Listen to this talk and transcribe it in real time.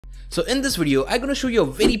So in this video, I'm going to show you a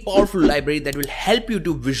very powerful library that will help you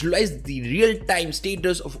to visualize the real-time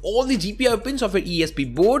status of all the GPIO pins of your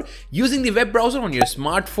ESP board using the web browser on your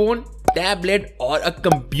smartphone, tablet or a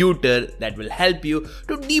computer. That will help you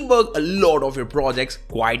to debug a lot of your projects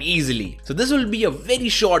quite easily. So this will be a very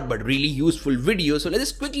short but really useful video. So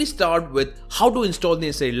let's quickly start with how to install the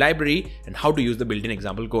necessary library and how to use the built-in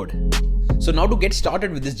example code. So now to get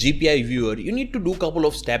started with this GPIO viewer, you need to do a couple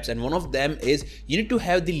of steps, and one of them is you need to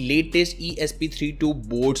have the latest ESP32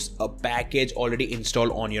 boards package already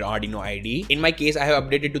installed on your Arduino IDE. In my case, I have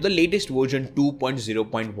updated to the latest version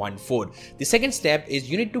 2.0.14. The second step is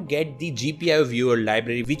you need to get the GPIO viewer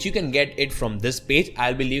library, which you can get it from this page.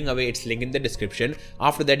 I'll be leaving away its link in the description.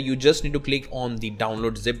 After that, you just need to click on the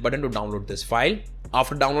download zip button to download this file.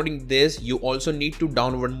 After downloading this, you also need to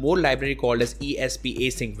download one more library called as ESP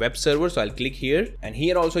async web server. So I'll click here, and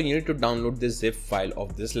here also you need to download the zip file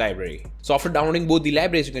of this library. So after downloading both the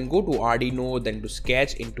libraries, you can go to Arduino, then to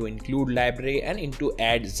sketch, into include library and into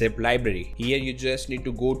add zip library. Here you just need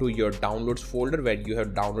to go to your downloads folder where you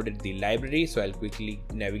have downloaded the library. So I'll quickly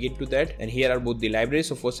navigate to that, and here are both the libraries.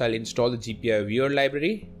 So first I'll install the GPIO viewer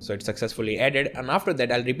library. So it's successfully added, and after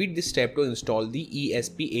that I'll repeat this step to install the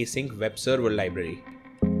ESP async web server library.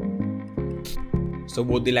 So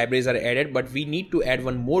both the libraries are added, but we need to add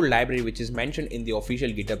one more library which is mentioned in the official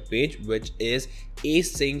GitHub page, which is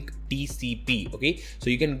async TCP. Okay, so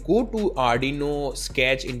you can go to Arduino,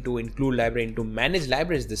 sketch, into include library, into manage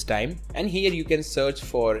libraries this time, and here you can search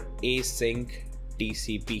for async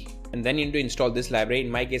TCP, and then you need to install this library.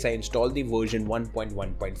 In my case, I installed the version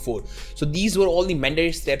 1.1.4. So these were all the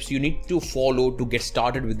mandatory steps you need to follow to get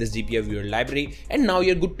started with this GPIO viewer library, and now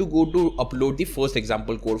you're good to go to upload the first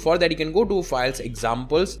example code. For that, you can go to files,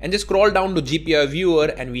 examples, and just scroll down to GPIO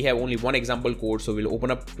viewer, and we have only one example code, so we'll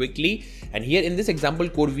open up quickly. And here in this example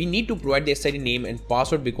code, we need to provide the SID name and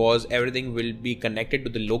password because everything will be connected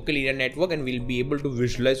to the local area network, and we'll be able to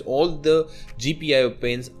visualize all the GPIO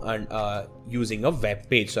pins and using a web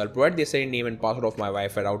page. So I'll provide the SID name and password of my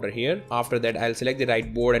Wi-Fi router here. After that, I'll select the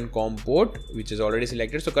right board and COM port, which is already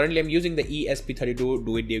selected. So currently I'm using the ESP32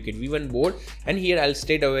 V1 board, and here I'll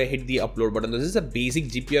straight away hit the upload button. This is a basic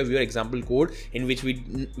GPIO viewer example code in which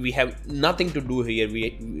we have nothing to do here.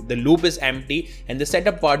 The loop is empty, and the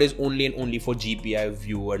setup part is only and only for GPIO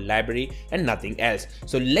viewer library and nothing else.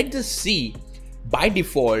 So let's just see by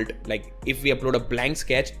default, like if we upload a blank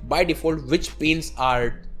sketch, by default which pins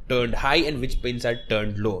are turned high and which pins are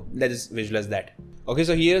turned low. Let's visualize that. Okay,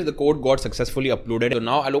 so here the code got successfully uploaded. So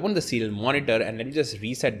now I'll open the serial monitor, and let me just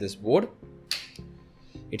reset this board.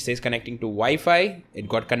 It says connecting to Wi-Fi. It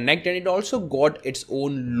got connected. It also got its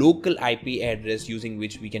own local IP address using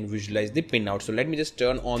which we can visualize the pinout. So let me just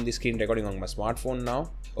turn on the screen recording on my smartphone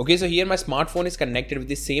now. Okay, so here my smartphone is connected with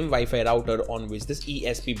the same Wi-Fi router on which this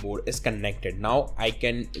ESP board is connected. Now I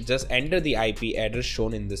can just enter the IP address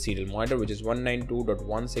shown in the serial monitor, which is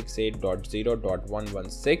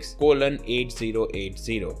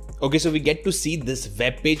 192.168.0.116:8080. Okay, so we get to see this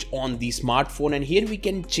web page on the smartphone, and here we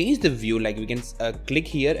can change the view. Like we can click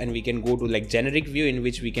here, and we can go to like generic view, in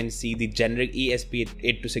which we can see the generic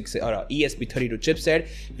ESP826 or ESP32 chipset.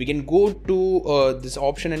 We can go to this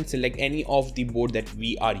option and select any of the board that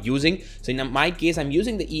we are using. So in my case, I'm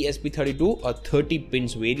using the ESP32 a 30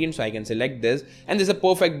 pins variant, so I can select this, and this is a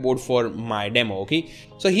perfect board for my demo. Okay,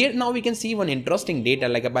 so here now we can see one interesting data,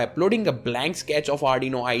 like by uploading a blank sketch of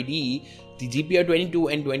Arduino IDE, the GPIO 22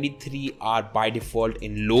 and 23 are by default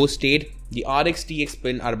in low state. The RX TX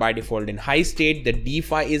pin are by default in high state. The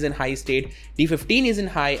D5 is in high state, D15 is in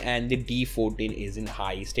high, and the D14 is in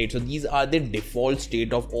high state. So these are the default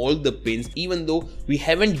state of all the pins, even though we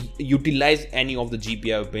haven't utilized any of the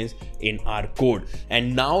GPIO pins in our code.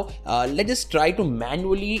 And now let's just try to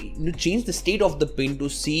manually change the state of the pin to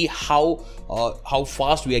see how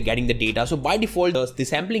fast we are getting the data. So by default, the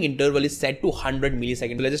sampling interval is set to 100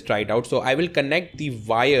 milliseconds. So let's just try it out. So I will connect the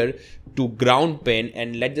wire to ground pin,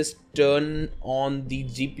 and let's just turn on the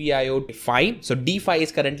GPIO D5. So D5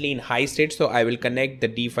 is currently in high state, so I will connect the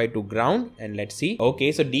D5 to ground, and let's see.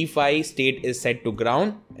 Okay, so D5 state is set to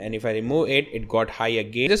ground, and if I remove it, it got high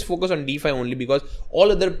again. Just focus on D5 only because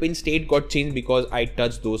all other pin state got changed because I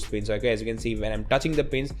touched those pins. Okay, as you can see, when I'm touching the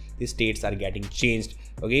pins, the states are getting changed.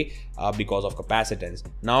 Okay, because of capacitance.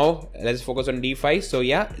 Now let's focus on D5. So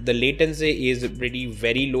yeah, the latency is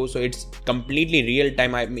very low, so it's completely real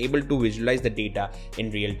time. I'm able to visualize the data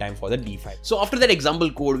in real time for the D5. So after that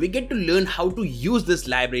example code, we get to learn how to use this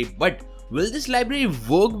library, but will this library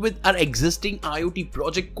work with our existing IoT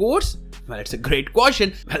project codes? Well, it's a great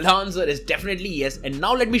question. Well, the answer is definitely yes. And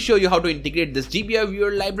now let me show you how to integrate this GPIO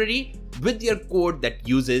viewer library with your code that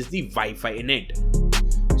uses the Wi-Fi in it.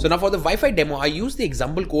 So now for the Wi-Fi demo, I use the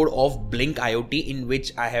example code of Blink IoT, in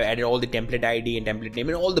which I have added all the template ID and template name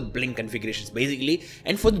and all the Blink configurations basically.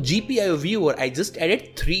 And for the GPIO viewer, I just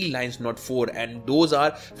added 3 lines, not 4. And those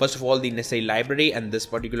are, first of all, the necessary library and this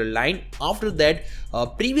particular line. After that,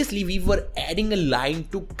 previously we were adding a line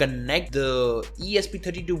to connect the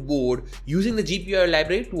ESP32 board using the GPIO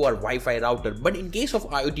library to our Wi-Fi router. But in case of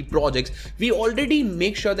IoT projects, we already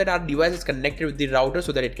make sure that our device is connected with the router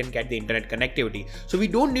so that it can get the internet connectivity. So we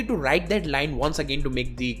don't need to write that line once again to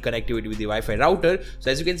make the connectivity with the Wi-Fi router. So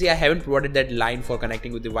as you can see, I haven't provided that line for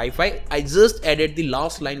connecting with the Wi-Fi. I just added the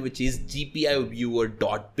last line, which is GPIO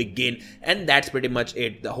viewer.begin, and that's pretty much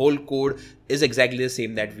it. The whole code is exactly the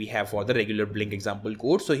same that we have for the regular Blink example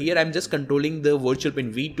code. So here I'm just controlling the virtual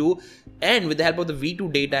pin V2, and with the help of the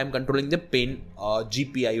V2 data, I'm controlling the pin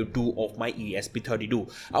GPIO2 of my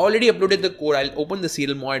ESP32. I already uploaded the code. I'll open the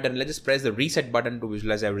serial monitor and let's just press the reset button to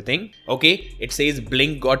visualize everything. Okay, it says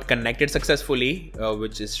Blink got connected successfully,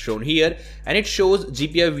 which is shown here, and it shows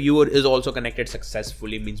GPIO viewer is also connected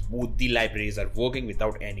successfully, means both the libraries are working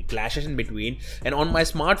without any clashes in between. And on my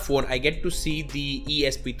smartphone, I get to see the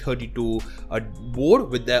ESP32 board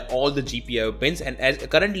with all the GPIO pins, and as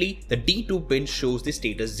currently the D2 pin shows the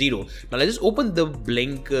status 0. Now let's just open the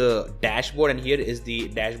Blink dashboard, and here is the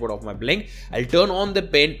dashboard of my Blink. I'll turn on the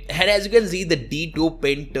pin, and as you can see, the D2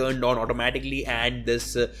 pin turned on automatically, and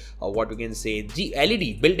this what we can say, the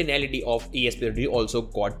LED, built-in LED of ESP32 also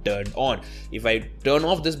got turned on. If I turn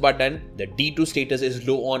off this button, the D2 status is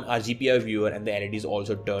low on our GPIO viewer and the LED is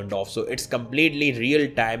also turned off. So it's completely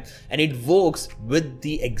real time, and it works with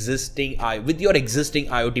the existing your existing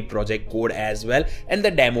IoT project code as well, and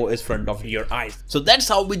the demo is front of your eyes. So that's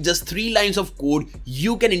how with just 3 lines of code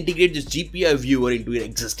you can integrate this GPIO viewer into your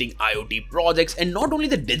existing IoT projects. And not only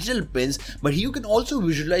the digital pins, but you can also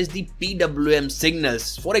visualize the PWM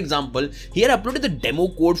signals. For example, here I uploaded the demo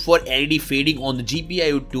code for LED fading on the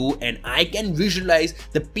GPIO2, and I can visualize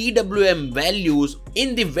the PWM values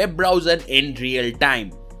in the web browser in real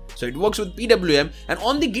time. So it works with PWM, and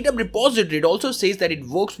on the GitHub repository it also says that it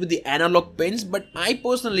works with the analog pins, but I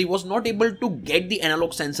personally was not able to get the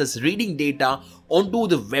analog sensors reading data onto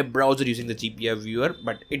the web browser using the GPIO viewer.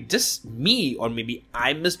 But it's just me, or maybe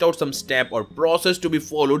I missed out some step or process to be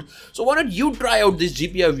followed. So why not you try out this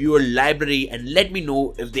GPIO viewer library and let me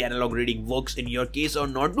know if the analog reading works in your case or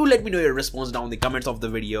not. Do let me know your response down in the comments of the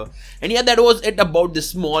video. And yeah, that was it about this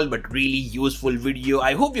small but really useful video.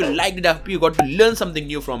 I hope you liked it. I hope you got to learn something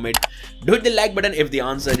new from it. Do hit the like button if the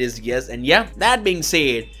answer is yes. And yeah, that being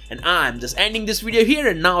said, and I'm just ending this video here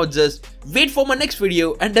and now. Just wait for my next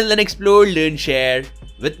video. Until then, explore, learn, share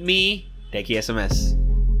with me, techiesms.